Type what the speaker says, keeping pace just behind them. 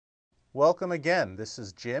Welcome again. This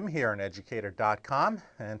is Jim here on Educator.com,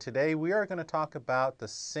 and today we are going to talk about the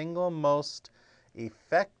single most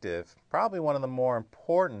effective, probably one of the more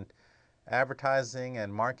important advertising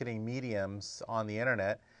and marketing mediums on the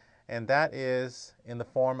internet, and that is in the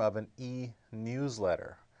form of an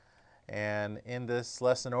e-newsletter. And in this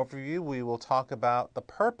lesson overview, we will talk about the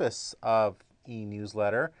purpose of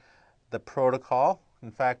e-newsletter, the protocol.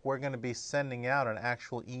 In fact, we're going to be sending out an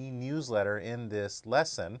actual e-newsletter in this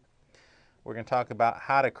lesson. We're going to talk about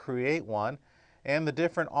how to create one and the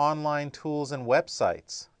different online tools and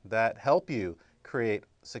websites that help you create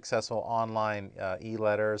successful online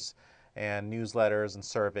e-letters and newsletters and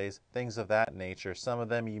surveys, things of that nature. Some of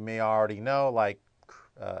them you may already know, like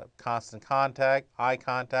constant contact, eye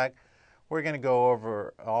contact. We're going to go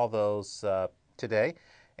over all those today.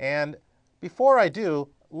 And before I do,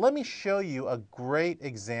 let me show you a great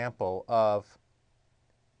example of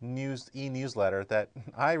e-newsletter that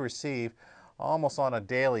I receive almost on a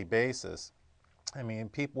daily basis. I mean,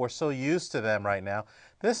 people are so used to them right now.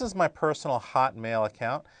 This is my personal Hotmail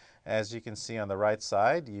account. As you can see on the right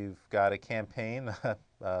side, you've got a campaign,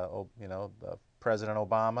 President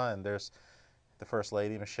Obama, and there's the First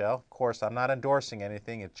Lady, Michelle. Of course, I'm not endorsing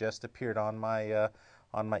anything. It just appeared on my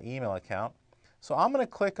email account. So I'm going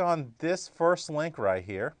to click on this first link right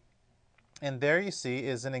here, and there you see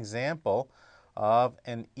is an example of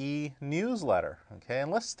an e-newsletter. Okay, and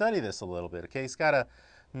let's study this a little bit. Okay, it's got a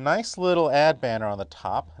nice little ad banner on the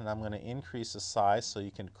top, and I'm going to increase the size so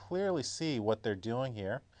you can clearly see what they're doing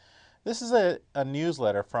here. This is a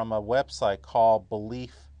newsletter from a website called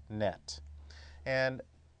BeliefNet. And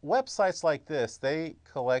websites like this, they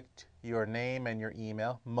collect your name and your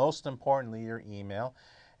email, most importantly your email,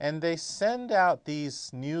 and they send out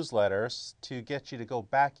these newsletters to get you to go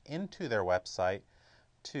back into their website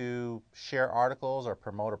to share articles or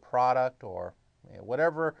promote a product or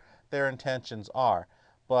whatever their intentions are.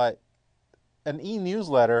 But an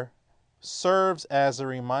e-newsletter serves as a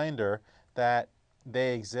reminder that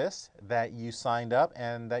they exist, that you signed up,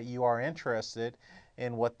 and that you are interested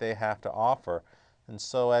in what they have to offer. And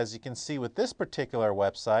so as you can see with this particular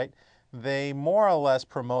website, they more or less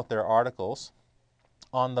promote their articles.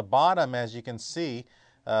 On the bottom, as you can see,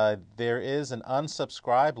 there is an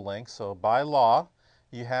unsubscribe link. So by law,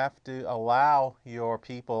 you have to allow your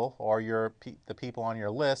people or the people on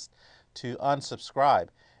your list to unsubscribe.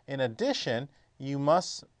 In addition, you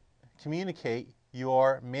must communicate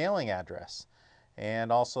your mailing address,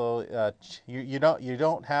 and also you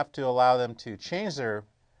don't have to allow them to change their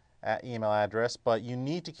email address, but you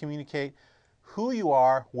need to communicate who you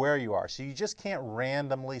are, where you are. So you just can't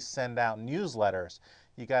randomly send out newsletters.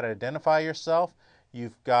 You got to identify yourself.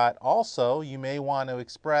 You may want to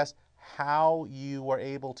express how you were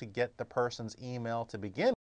able to get the person's email to begin